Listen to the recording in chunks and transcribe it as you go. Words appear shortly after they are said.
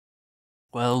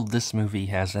Well, this movie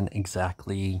hasn't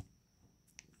exactly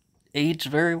aged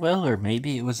very well, or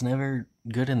maybe it was never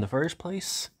good in the first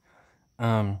place.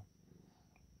 Um,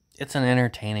 it's an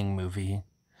entertaining movie,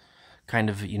 kind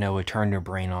of, a turn your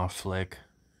brain off flick.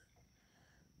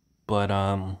 But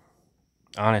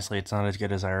honestly, it's not as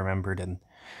good as I remembered, and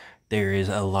there is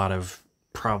a lot of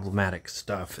problematic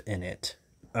stuff in it.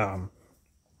 Um,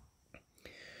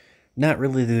 Not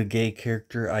really the gay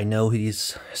character. I know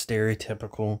he's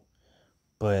stereotypical,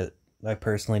 but I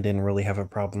personally didn't really have a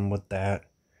problem with that.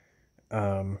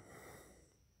 Um,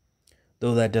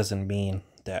 Though that doesn't mean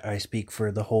that I speak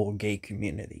for the whole gay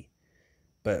community.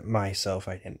 But myself,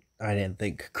 I didn't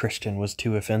think Christian was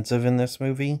too offensive in this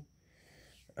movie.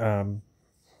 Um,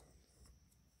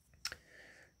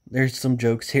 there's some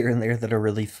jokes here and there that are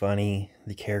really funny.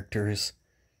 The characters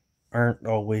aren't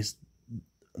always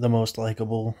the most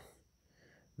likable.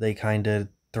 They kind of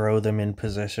throw them in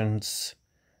positions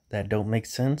that don't make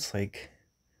sense. Like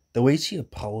the way she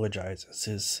apologizes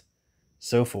is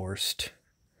so forced.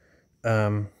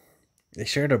 Um, they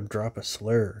shared up drop a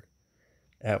slur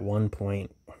at one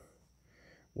point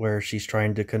where she's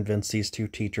trying to convince these two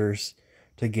teachers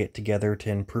to get together to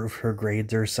improve her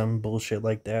grades or some bullshit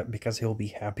like that because he'll be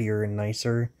happier and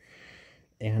nicer.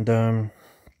 And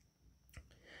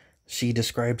she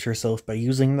describes herself by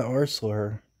using the R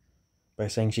slur, by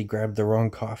saying she grabbed the wrong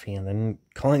coffee and then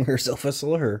calling herself a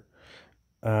slur.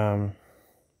 Um,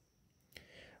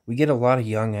 we get a lot of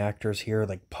young actors here,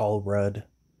 like Paul Rudd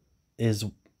is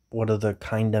one of the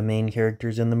kind of main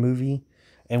characters in the movie,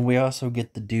 and we also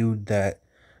get the dude that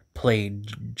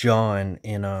played John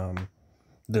in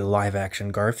the live action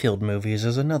Garfield movies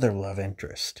as another love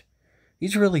interest.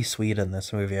 He's really sweet in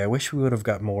this movie. I wish we would have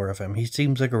got more of him. He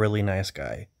seems like a really nice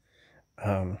guy.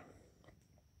 Um,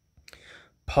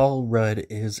 Paul Rudd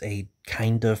is a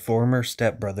kind of former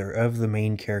stepbrother of the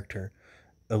main character,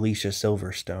 Alicia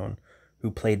Silverstone,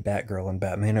 who played Batgirl in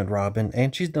Batman and Robin,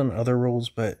 and she's done other roles,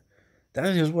 but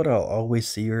that is what I'll always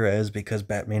see her as because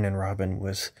Batman and Robin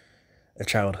was a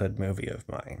childhood movie of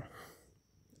mine.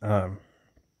 Um,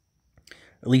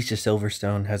 Alicia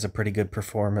Silverstone has a pretty good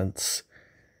performance.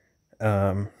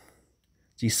 Um,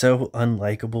 she's so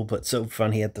unlikable but so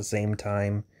funny at the same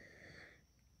time.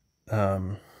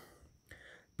 Um,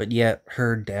 but yet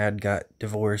her dad got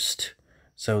divorced,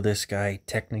 so this guy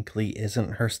technically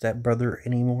isn't her stepbrother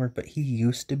anymore, but he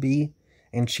used to be,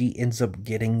 and she ends up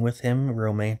getting with him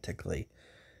romantically.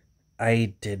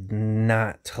 I did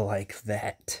not like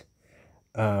that.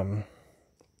 Um,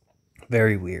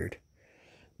 Very weird.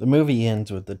 The movie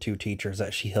ends with the two teachers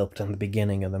that she helped in the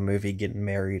beginning of the movie getting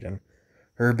married and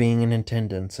her being in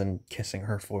attendance and kissing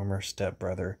her former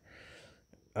stepbrother.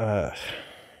 Uh,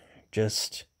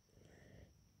 just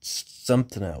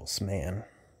something else, man.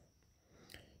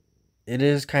 It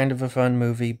is kind of a fun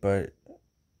movie, but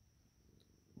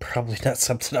probably not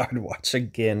something I would watch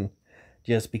again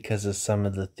just because of some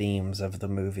of the themes of the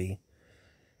movie.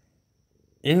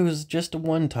 It was just a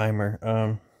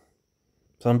one-timer.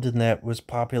 Something that was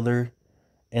popular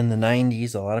in the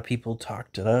 90s. A lot of people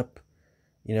talked it up.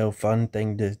 Fun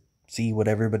thing to see what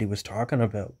everybody was talking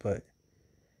about, but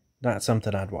not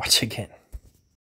something I'd watch again.